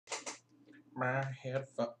My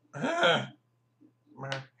headphone.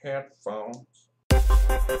 My headphones.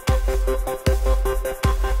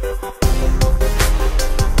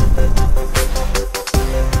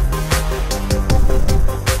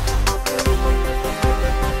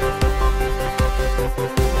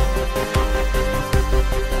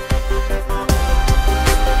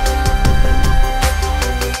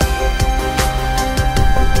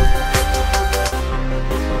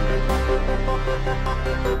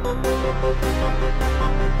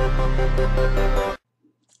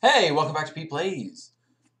 Hey, welcome back to PETEPLAYS.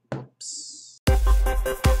 Whoops.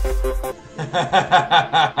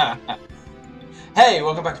 Hey,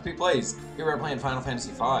 welcome back to PETEPLAYS. Here we're playing Final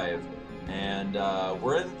Fantasy V, and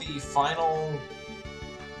we're in the final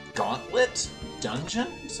gauntlet dungeon,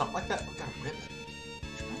 something like that. We got a ribbon.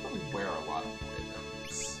 I should probably wear a lot of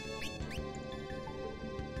ribbons.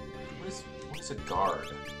 What is a guard?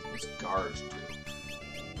 What does guard do?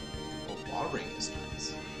 Well, wall ring is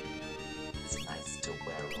nice. It's nice to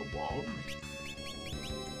wear a wall ring.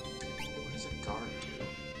 What does a guard do?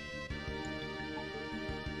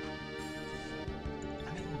 I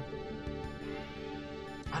mean,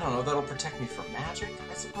 I don't know, that'll protect me from magic,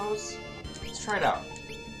 I suppose? Let's try it out.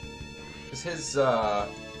 Because his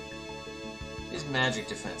magic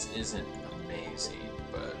defense isn't amazing,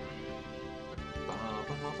 but...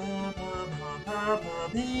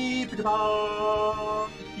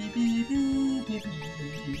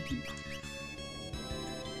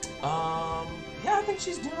 yeah, I think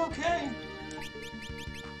she's doing okay.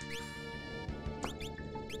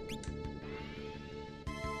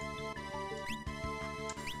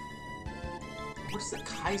 What does the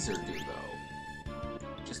Kaiser do, though?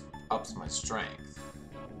 Just ups my strength.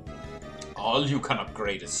 All you can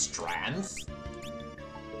upgrade is strength?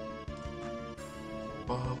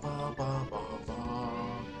 Ba, ba, ba, ba, ba.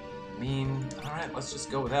 I mean, alright, let's just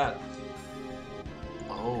go with that.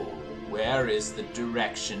 Oh, where is the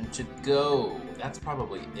direction to go? That's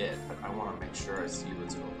probably it, but I want to make sure I see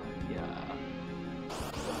what's over here.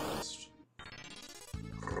 First.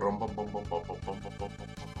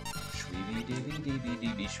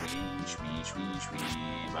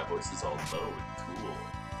 My voice is all low and cool.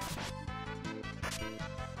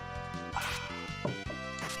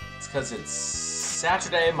 It's because it's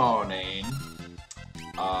Saturday morning.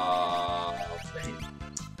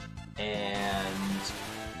 And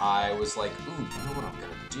I was like, ooh, you know what I'm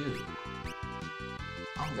gonna do?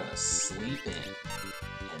 I'm gonna sleep in.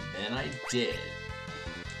 And then I did.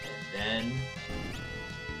 And then,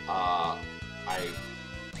 oh, I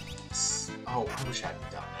wish I hadn't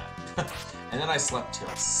done that. And then I slept till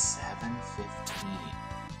 7:15.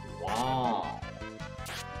 Wow.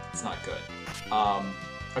 It's not good. I've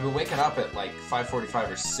been waking up at like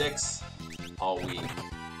 5:45 or 6 all week.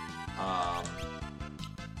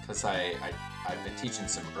 Because I've been teaching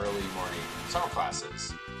some early morning summer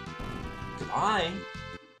classes. Goodbye!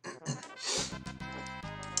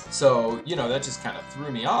 So, you know, that just kind of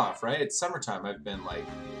threw me off, right? It's summertime. I've been, like,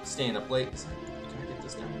 staying up late. Can I get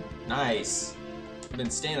this down? Nice! I've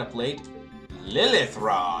been staying up late. Lilith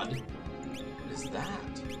Rod! What is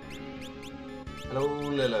that? Hello,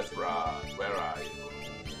 Lilith Rod. Where are you?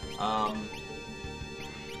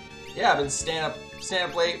 Yeah, I've been staying up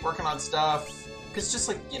late, working on stuff. Because just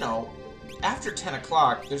like, you know, after 10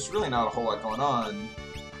 o'clock, there's really not a whole lot going on.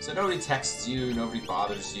 So nobody texts you, nobody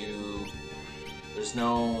bothers you. There's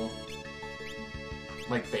no,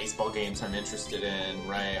 like, baseball games I'm interested in,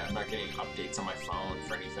 right? I'm not getting updates on my phone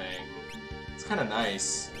for anything. It's kind of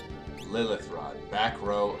nice. Lilith Rod, back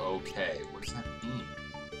row, okay. What does that mean?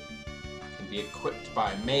 Can be equipped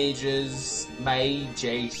by mages.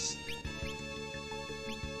 Mages.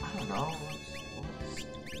 I don't know.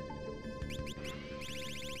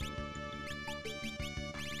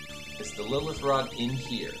 Is the Lilith Rod in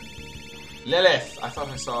here? Lilith! I thought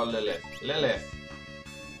I saw Lilith. Lilith!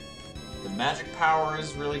 The magic power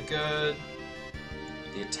is really good.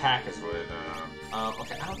 The attack is really good.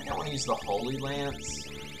 Okay, I don't think I want to use the Holy Lance,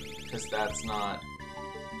 because that's not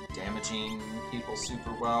damaging people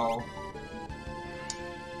super well.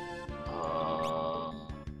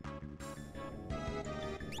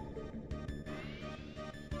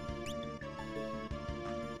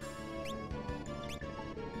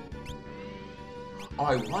 Oh,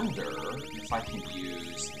 I wonder if I can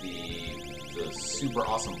use the super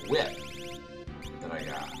awesome whip that I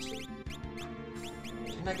got.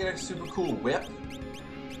 Can I get a super cool whip?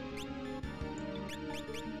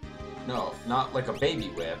 No, not like a baby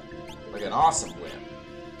whip. Like an awesome whip.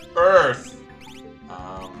 Earth!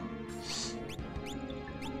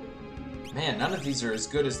 Man, none of these are as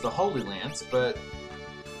good as the Holy Lance, but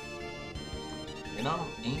You know?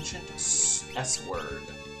 Ancient S-word.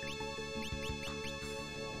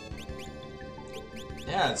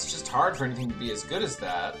 Yeah, it's just hard for anything to be as good as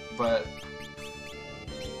that, but...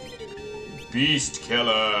 Beast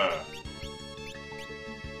Killer!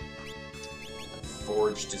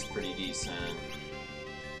 Forged is pretty decent.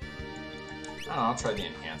 I don't know, I'll try the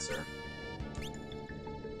Enhancer.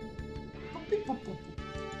 I think I can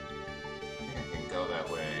go that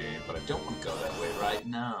way, but I don't want to go that way right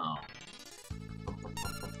now.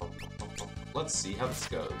 Let's see how this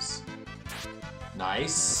goes.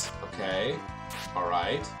 Nice. Okay.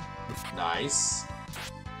 Alright. Nice.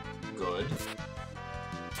 Good.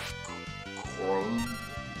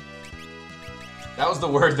 That was the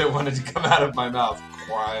word that wanted to come out of my mouth.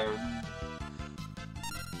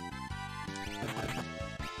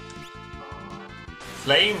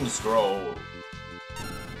 Flame Scroll.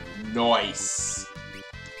 Nice.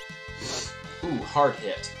 Ooh, hard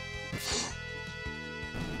hit.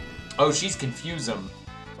 Oh, she's confused him.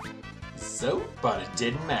 So, but it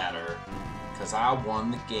didn't matter. Because I won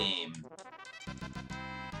the game.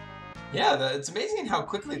 Yeah, it's amazing how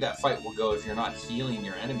quickly that fight will go if you're not healing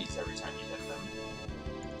your enemies every time you hit them.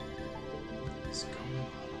 What is going on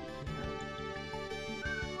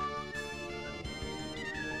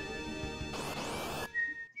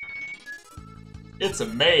here? It's a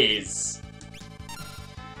maze!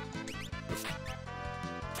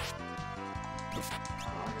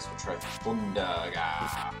 Oh, I guess we'll try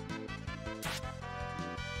Bundaga.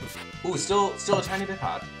 Ooh, still a tiny bit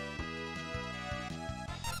hot.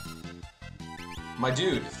 My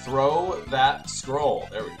dude, throw that scroll.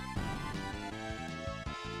 There we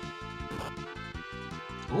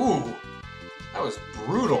go. Ooh, that was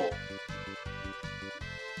brutal.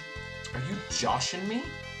 Are you joshing me?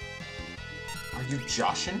 Are you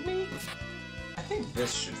joshing me? I think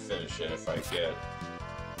this should finish it if I get...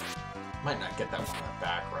 Might not get that one in the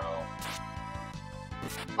back row.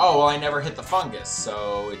 Oh, well, I never hit the fungus,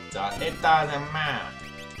 so it doesn't matter.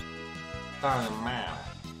 Doesn't matter.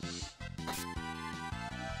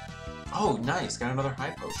 Oh, nice. Got another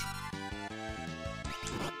high potion.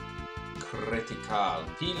 Critical.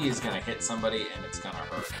 PD is gonna hit somebody and it's gonna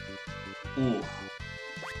hurt. Ooh.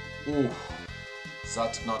 Ooh.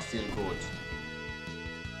 That did not feel good.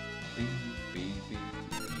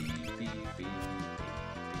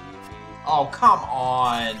 Oh, come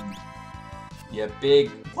on! You big...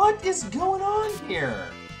 What is going on here?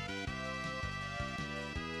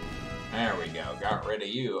 There we go. Got rid of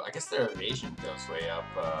you. I guess their evasion goes way up,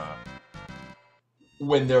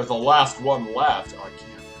 when they're the last one left. Oh, I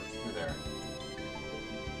can't go through there.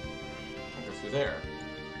 I can't go through there.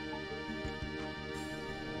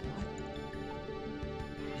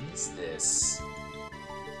 What is this?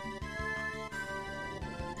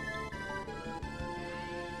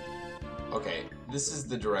 Okay, this is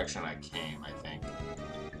the direction I came, I think.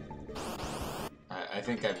 I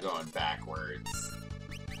think I'm going backwards.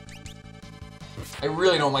 I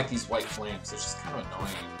really don't like these white flames. It's just kind of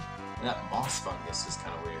annoying. And that moss fungus is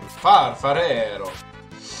kind of weird. Farfarero!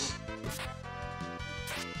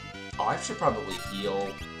 Oh, I should probably heal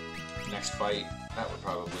next fight. That would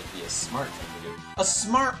probably be a smart thing to do. A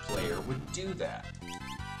smart player would do that.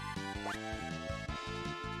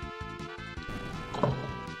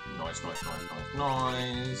 Noise, noise, noise, noise,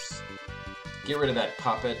 noise. Get rid of that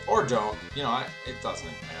puppet. Or don't. You know, it doesn't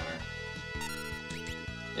matter.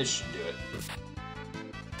 It should do it.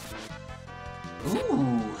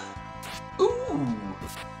 Ooh. Ooh.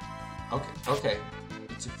 Okay, okay.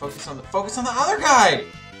 Need to focus on the other guy!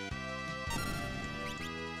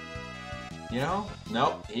 You know?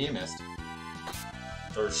 Nope, he missed.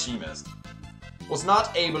 Or she missed. Was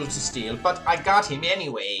not able to steal, but I got him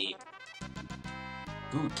anyway.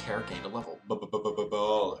 Good care gained a level.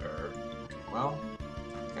 Baller. Well,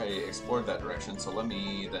 I think I explored that direction, so let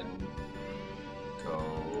me then go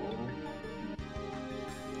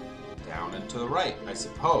down and to the right, I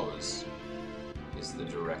suppose, is the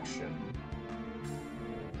direction.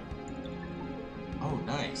 Oh,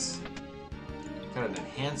 nice. Got an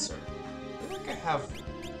enhancer. I feel like I have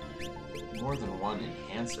more than one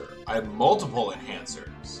enhancer. I have multiple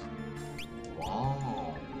enhancers.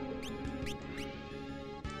 Wow.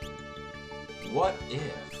 What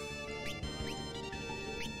if...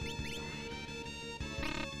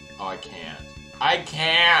 Oh, I can't. I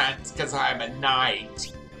can't, because I'm a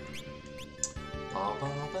knight. I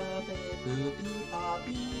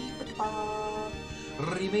mean,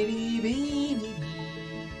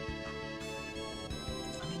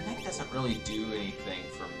 that doesn't really do anything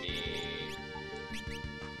for me.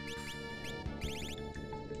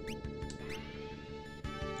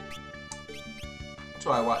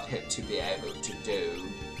 what I want him to be able to do.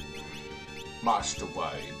 Master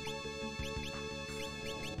Wayne.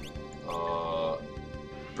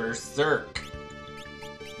 Berserk.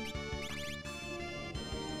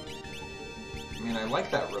 I mean, I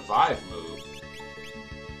like that revive move.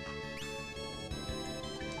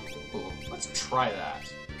 Ooh, let's try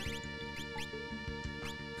that.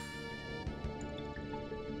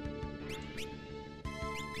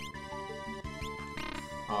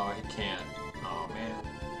 Oh, he can't. Oh, man.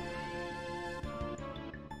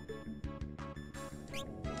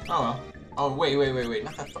 Oh, well. Oh, wait.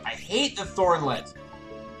 Not that I hate the Thornlet!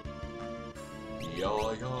 Yeah.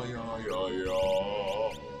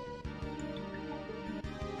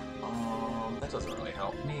 That doesn't really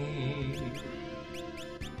help me.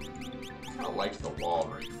 I kinda like the wall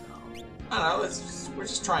right now. I don't know, we're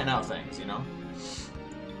just trying out things, you know?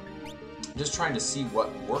 Just trying to see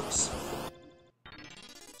what works.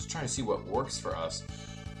 Just trying to see what works for us.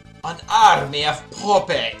 An army of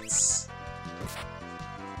puppets!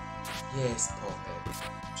 Yes, puppet.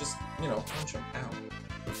 Just, you know, punch him out.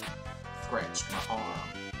 Scratched my arm.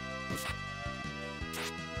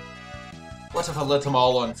 What if I lit them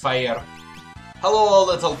all on fire? Hello,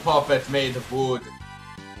 little puppet made of wood.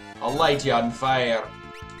 I'll light you on fire.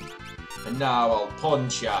 And now I'll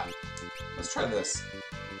punch ya. Let's try this.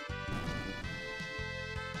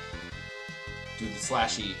 Do the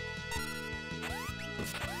slashy.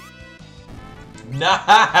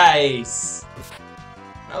 Nice!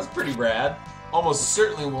 That was pretty rad. Almost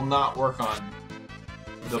certainly will not work on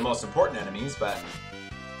the most important enemies, but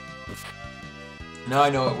now I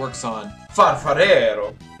know it works on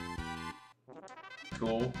Farfarero.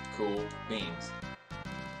 Cool beans.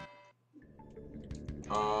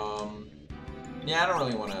 Yeah, I don't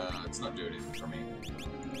really want to. It's not doing anything for me.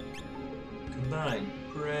 Combine,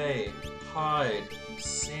 pray, hide,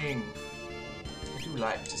 sing. I do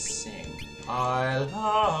like to sing. I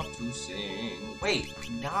love to sing. Wait,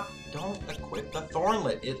 don't equip the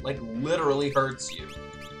Thornlet. It, like, literally hurts you. Okay,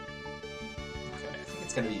 I think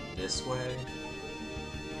it's gonna be this way.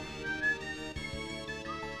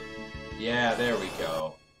 Yeah, there we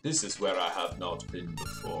go. This is where I have not been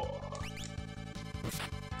before.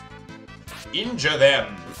 Injure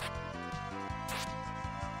them!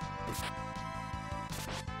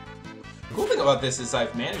 The cool thing about this is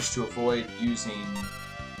I've managed to avoid using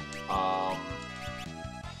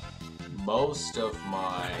most of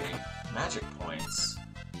my magic points.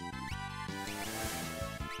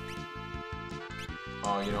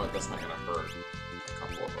 Oh, you know what? That's not gonna hurt a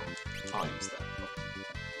couple of them. I'll use that.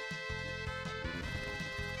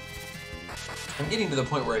 I'm getting to the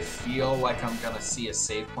point where I feel like I'm gonna see a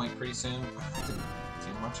save point pretty soon. That didn't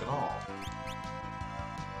do much at all.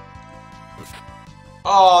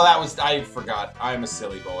 Oh, that was... I forgot. I'm a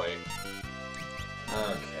silly boy.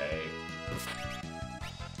 Okay.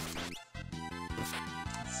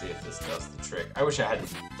 Let's see if this does the trick. I wish I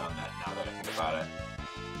hadn't done that now that I think about it.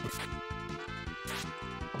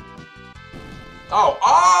 Oh!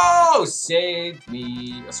 Oh! Saved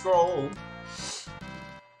me a scroll.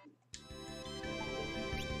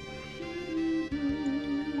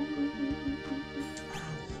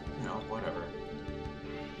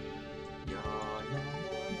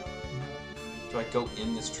 Do I go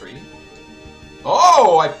in this tree?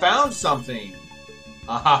 Oh, I found something!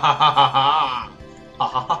 Ha ha ha ha ha! Ha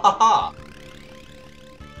ha ha ha ha!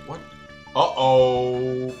 What?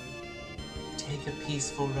 Uh-oh! Take a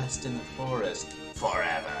peaceful rest in the forest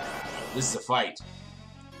forever. This is a fight.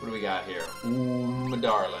 What do we got here? Ooh, my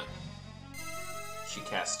darling. She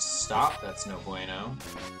casts stop. That's no bueno.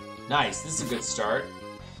 Nice. This is a good start.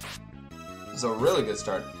 This is a really good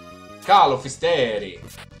start. Carlo Fisteri.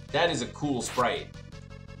 That is a cool sprite.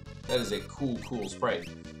 That is a cool sprite.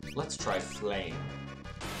 Let's try Flame.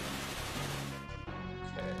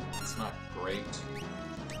 Okay, it's not great.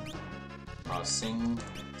 Sing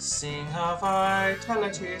a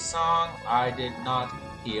vitality song. I did not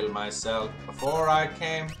heal myself before I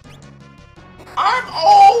came. I'm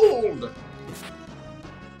old!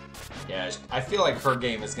 Yeah, I feel like her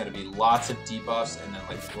game is going to be lots of debuffs and then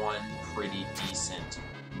like one pretty decent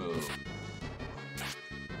move.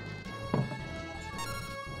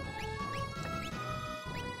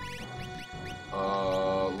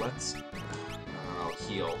 Let's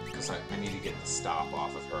heal, because I need to get the stop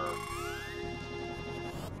off of her.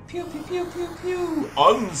 Pew, pew, pew, pew, pew!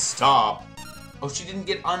 Unstop! Oh, she didn't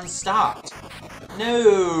get unstopped.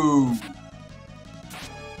 No!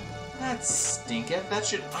 That stinketh. That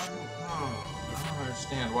should oh, I don't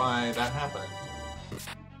understand why that happened.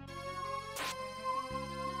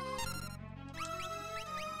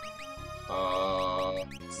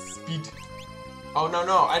 Speed. Oh, no,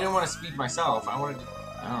 no. I didn't want to speed myself. I wanted to...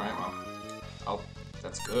 Alright, well.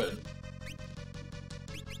 That's good.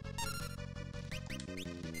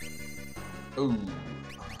 Ooh.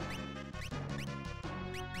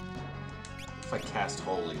 If I cast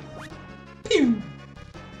Holy. Pew!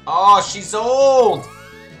 Oh, she's old!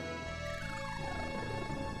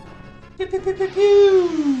 Pew, pew, pew, pew,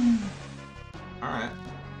 pew! Alright.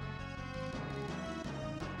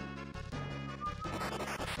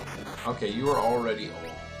 Okay, you are already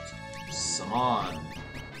old. Saman.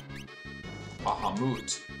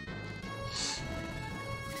 Bahamut.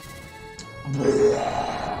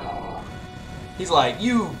 He's like,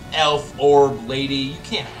 you elf orb lady, you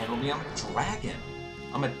can't handle me, I'm a dragon.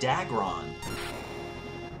 I'm a Dagron.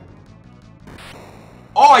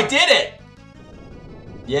 Oh, I did it!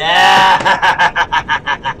 Yeah!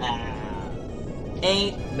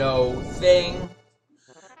 Ain't no thing.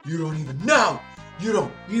 You don't even know! You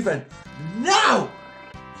don't even know!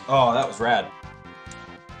 Oh, that was rad.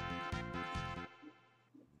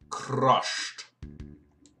 Crushed.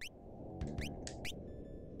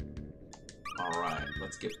 Alright,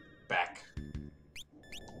 let's get back.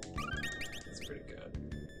 That's pretty good.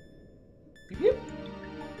 Beep, beep.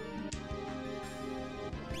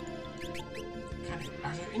 God,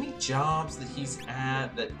 are there any jobs that he's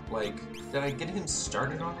at that, like, did I get him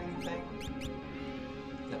started on anything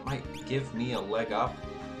that might give me a leg up?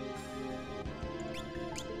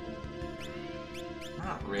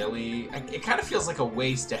 Not really. It kind of feels like a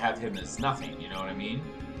waste to have him as nothing, you know what I mean?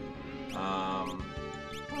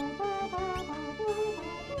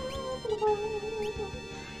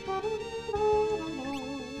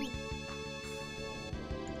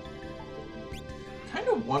 Kind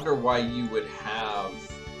of wonder why you would have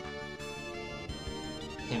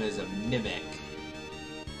him as a mimic.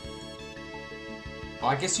 Well,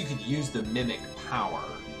 I guess you could use the mimic power.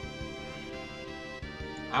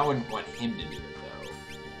 I wouldn't want him to do it, though.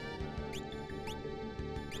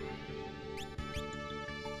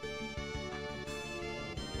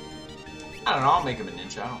 I don't know, I'll make him a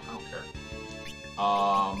ninja. I don't care.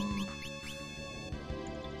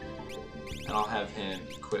 And I'll have him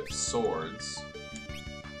equip swords.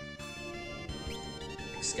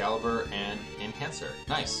 Excalibur and Enhancer.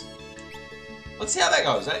 Nice. Let's see how that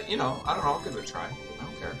goes. You know, I don't know. I'll give it a try. I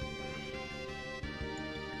don't care.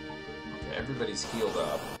 Okay, everybody's healed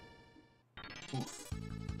up. Oof.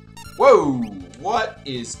 Whoa! What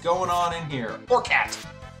is going on in here? Orcat!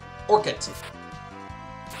 Orchid!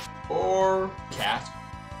 Or cat.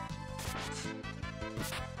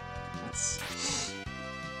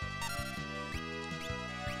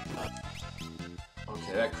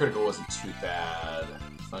 Okay, that critical wasn't too bad.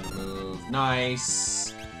 Fun move.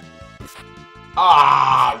 Nice.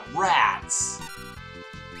 Ah, rats!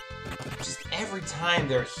 Just every time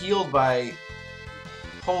they're healed by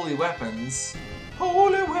holy weapons.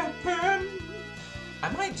 Holy weapon! I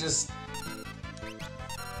might just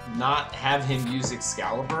not have him use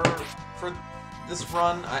Excalibur for this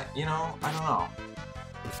run. You know, I don't know.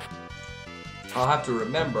 I'll have to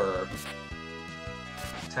remember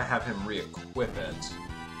to have him re-equip it.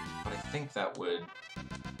 But I think that would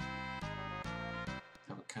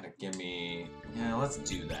kind of give me... Yeah, let's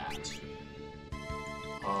do that.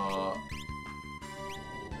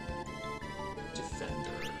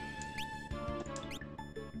 Defender.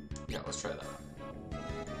 Yeah, let's try that.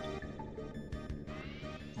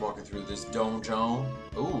 Walking through this donjon.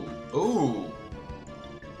 Ooh, ooh!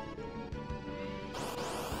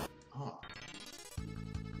 Oh.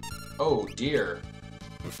 Oh, dear.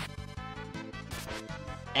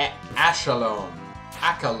 Achalone.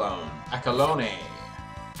 Acalone.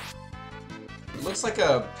 It looks like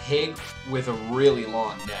a pig with a really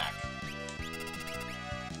long neck.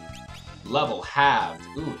 Level halved.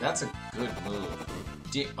 Ooh, that's a good move.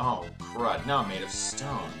 Oh, crud. Now I'm made of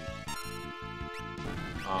stone.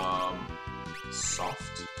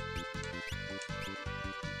 Soft.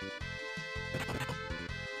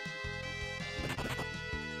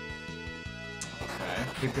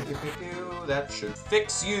 Okay. That should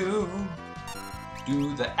fix you.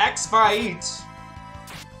 Do the X fight.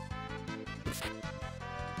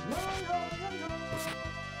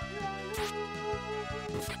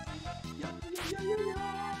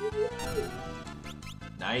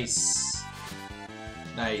 Nice.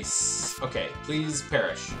 Nice. Okay, please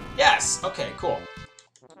perish. Yes! Okay, cool.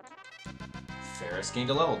 Ferris gained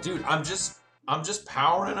a level. Dude, I'm just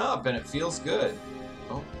powering up and it feels good.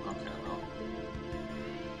 Oh, okay, well.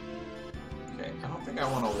 Okay, I don't think I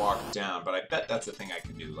want to walk down, but I bet that's a thing I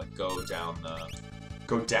can do, like go down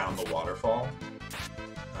the waterfall.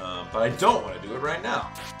 But I don't want to do it right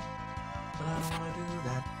now. But I don't want to do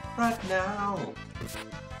that. right now.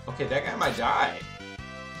 Okay, that guy might die.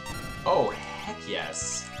 Oh, heck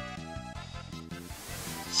yes.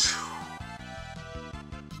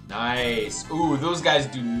 Nice. Ooh, those guys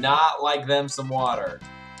do not like them some water.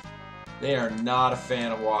 They are not a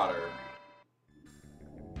fan of water.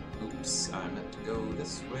 Oops, I meant to go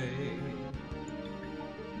this way.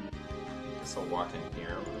 Guess I'll walk in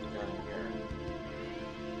here. What do we got in here?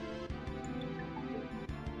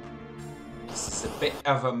 This is a bit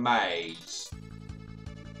of a maze.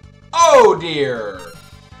 Oh dear!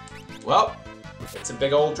 Well, it's a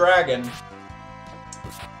big old dragon.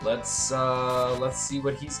 Let's see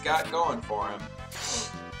what he's got going for him.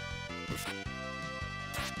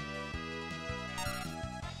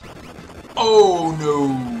 Oh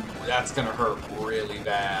no! That's gonna hurt really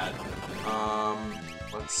bad.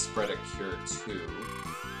 Let's spread a cure too.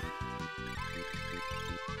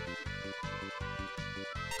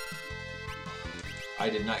 I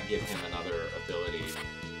did not give him another ability.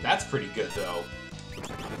 That's pretty good though.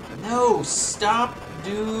 No, stop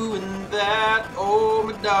doing that. Oh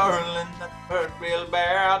my darling, that hurt real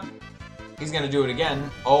bad. He's gonna do it again.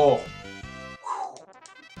 Oh. Whew.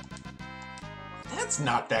 That's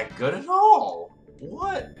not that good at all.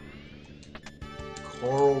 What?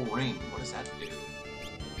 Coral ring. What does that do?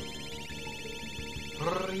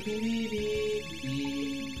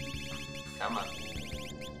 Come on.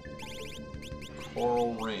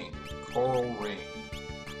 Coral ring. Coral ring.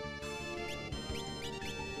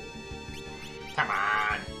 Come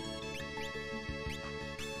on.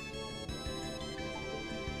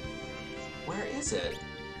 Where is it?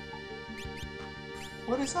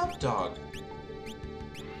 What is up, dog?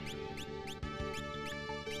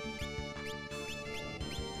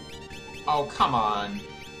 Oh, come on.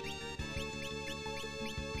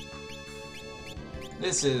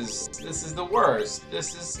 This is the worst.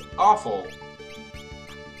 This is awful.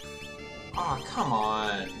 Oh, come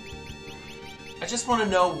on. I just want to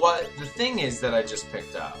know what the thing is that I just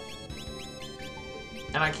picked up.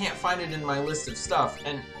 And I can't find it in my list of stuff.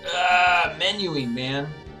 And, menuing, man.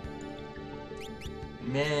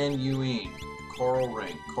 Menuing. Coral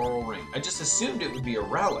ring. Coral ring. I just assumed it would be a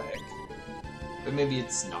relic. But maybe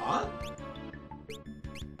it's not?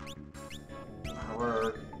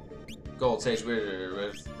 Power. Gold Sage Wizard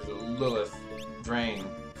with Lilith Drain.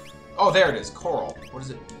 Oh, there it is. Coral. What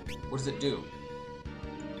does it do?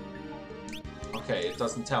 Okay, it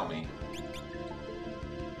doesn't tell me.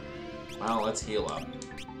 Well, let's heal up.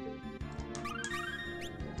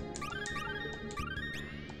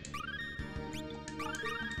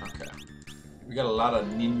 Okay. We got a lot of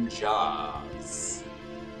ninjas.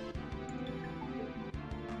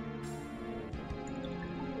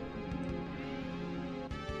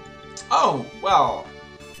 Oh, well.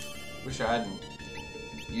 Wish I hadn't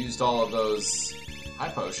used all of those high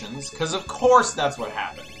potions, because of course that's what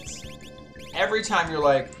happens. Every time you're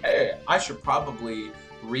like, hey, I should probably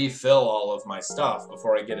refill all of my stuff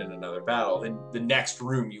before I get in another battle, then the next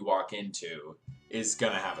room you walk into is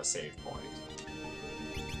gonna have a save point.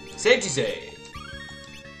 Safety save!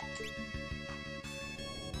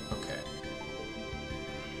 Okay.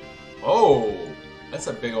 Oh! That's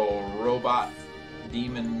a big old robot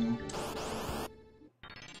demon.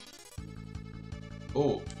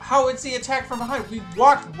 Oh, how is he attacked from behind? We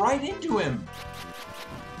walked right into him!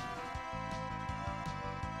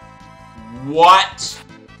 What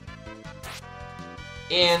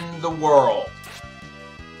in the world?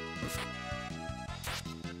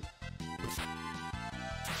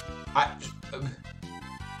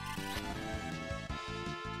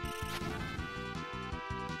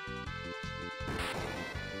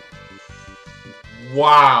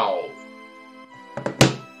 Wow.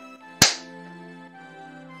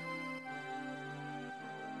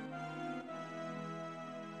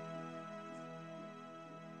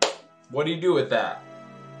 What do you do with that?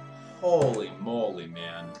 Holy moly,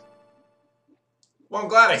 man. Well, I'm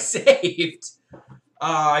glad I saved.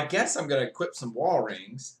 I guess I'm gonna equip some wall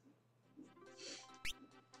rings.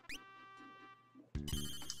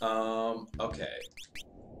 Okay.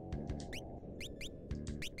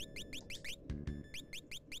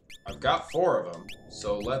 I've got 4 of them,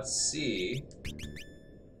 so let's see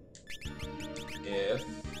if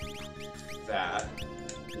that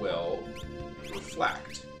will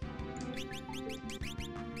reflect.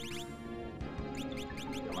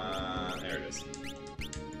 Come on, there it is.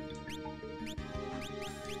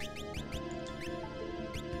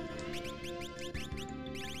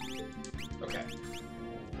 Okay.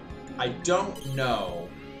 I don't know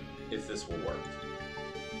if this will work,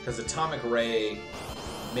 because Atomic Ray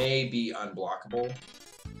may be unblockable.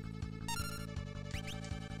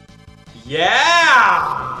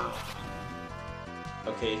 Yeah!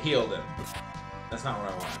 Okay, it healed him. That's not what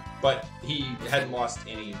I want. But he hadn't lost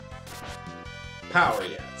any power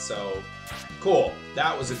yet, so cool.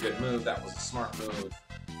 That was a good move. That was a smart move.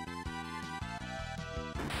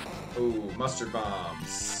 Ooh, mustard bomb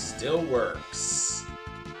still works.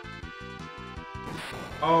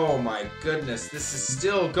 Oh my goodness, this is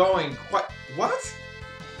still going quite... What?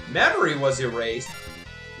 Memory was erased?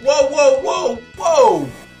 Whoa, whoa, whoa, whoa!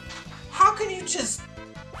 How can you just...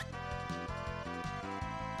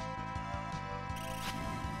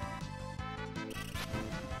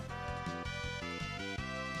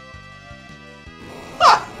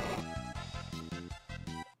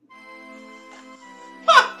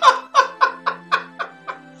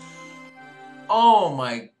 Oh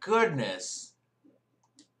my goodness.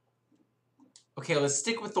 Okay, let's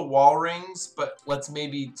stick with the wall rings, but let's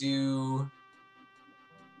maybe do...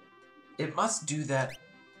 It must do that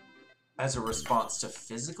as a response to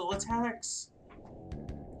physical attacks?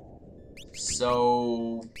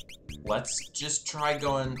 So... let's just try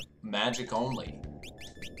going magic only.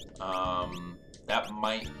 That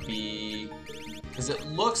might be... Because it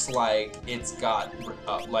looks like it's got,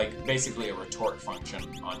 like, basically a retort function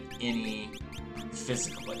on any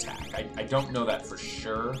physical attack. I don't know that for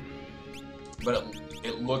sure, but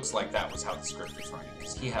it looks like that was how the script was running,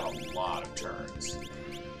 because he had a lot of turns.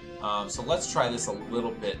 So let's try this a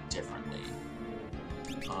little bit differently.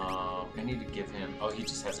 I need to give him... Oh, he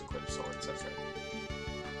just has equipped swords, that's right.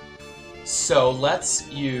 So let's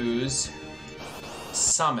use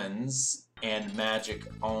summons and magic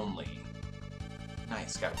only.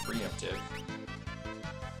 Nice, got a preemptive.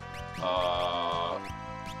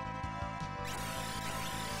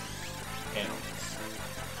 Animals.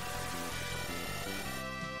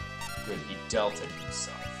 Good, he dealt it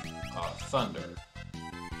himself. Thunder.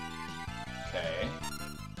 Okay.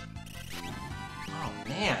 Oh,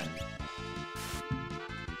 man.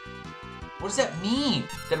 What does that mean,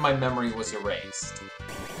 that my memory was erased?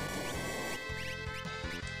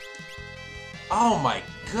 Oh my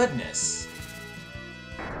goodness.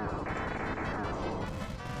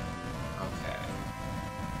 Okay.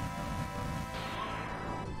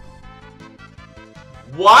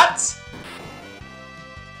 What?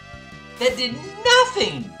 That did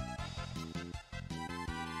nothing!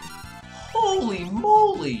 Holy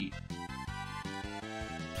moly!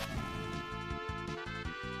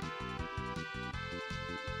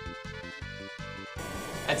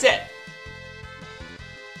 That's it.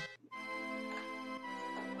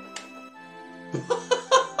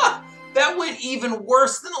 That went even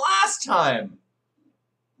worse than last time.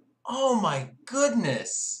 Oh my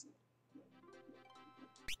goodness.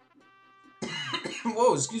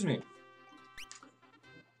 Whoa, excuse me.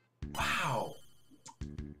 Wow.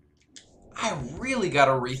 I really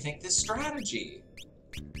gotta rethink this strategy.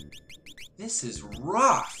 This is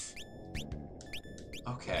rough.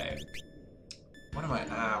 Okay. What am I...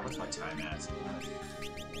 what's my time at?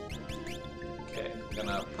 Okay, I'm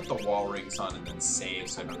gonna put the wall rings on and then save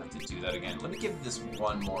so I don't have to do that again. Let me give this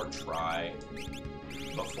one more try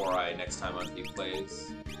before I, next time on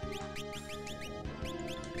PETEPLAYS.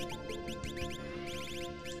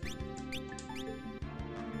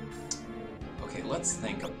 Okay, let's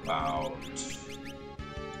think about...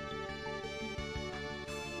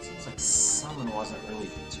 Seems like summon wasn't really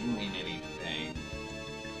doing anything.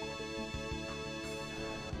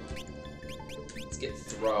 Let's get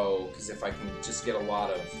throw, because if I can just get a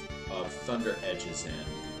lot of thunder edges in.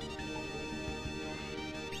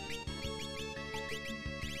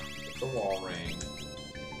 Get the wall ring.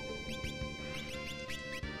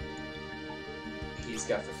 He's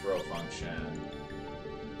got the throw function.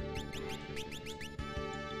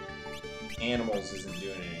 Animals isn't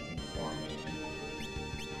doing anything for me.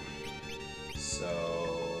 So...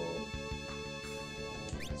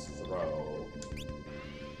 let's throw.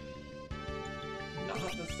 Not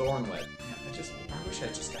the Thornlet. Man, I wish I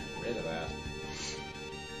just got rid of that.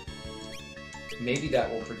 Maybe that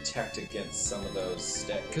will protect against some of those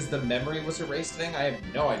because the memory was erased thing, I have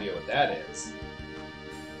no idea what that is.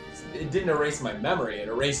 It didn't erase my memory, it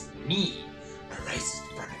erased me. Erased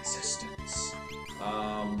from existence.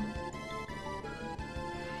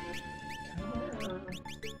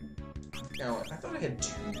 I thought I had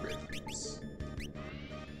 2 rhythms.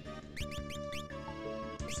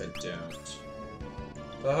 Guess I don't.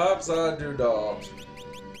 Perhaps I do not.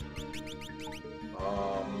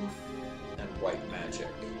 And white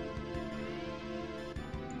magic.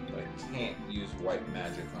 But I can't use white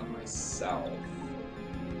magic on myself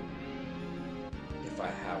if I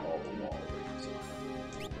have all the wall rings on.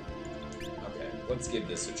 Okay, let's give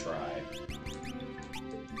this a try.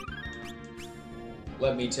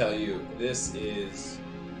 let me tell you, this is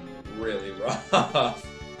really rough.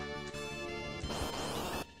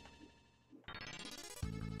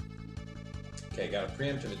 Okay, got a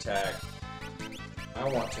preemptive attack. I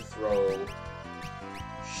want to throw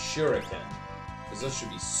Shuriken. Because those should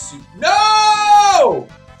be super... No!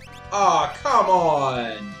 Aw, come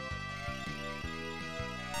on!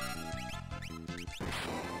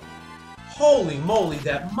 Holy moly,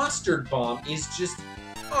 that mustard bomb is just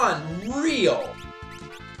unreal!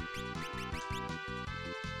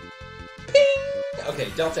 Ping! Okay,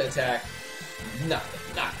 Delta attack.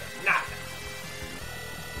 Nothing, nothing, nothing.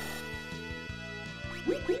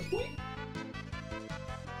 Weep, weep, weep.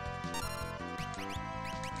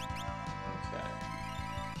 Okay.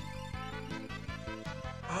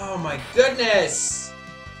 Oh my goodness!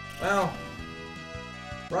 Well,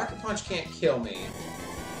 Rocket Punch can't kill me.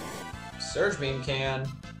 Surge Beam can.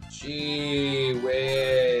 Gee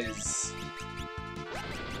whiz.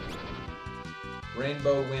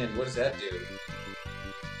 Rainbow Wind, what does that do?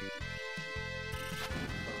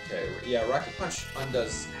 Okay, yeah, Rocket Punch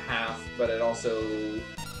undoes half, but it also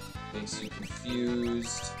makes you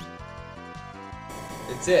confused.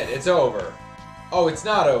 It's it, it's over. Oh, it's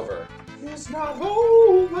not over. It's not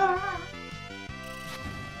over.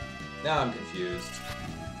 Now I'm confused.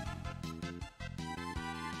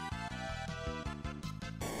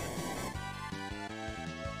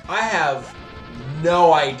 I have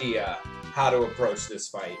no idea how to approach this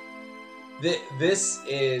fight. This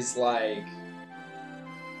is like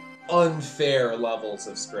unfair levels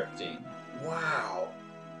of scripting. Wow.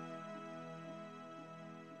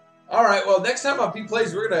 Alright, well, next time on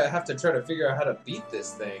PETEPLAYS, we're going to have to try to figure out how to beat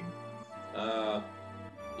this thing.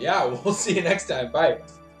 Yeah, we'll see you next time. Bye.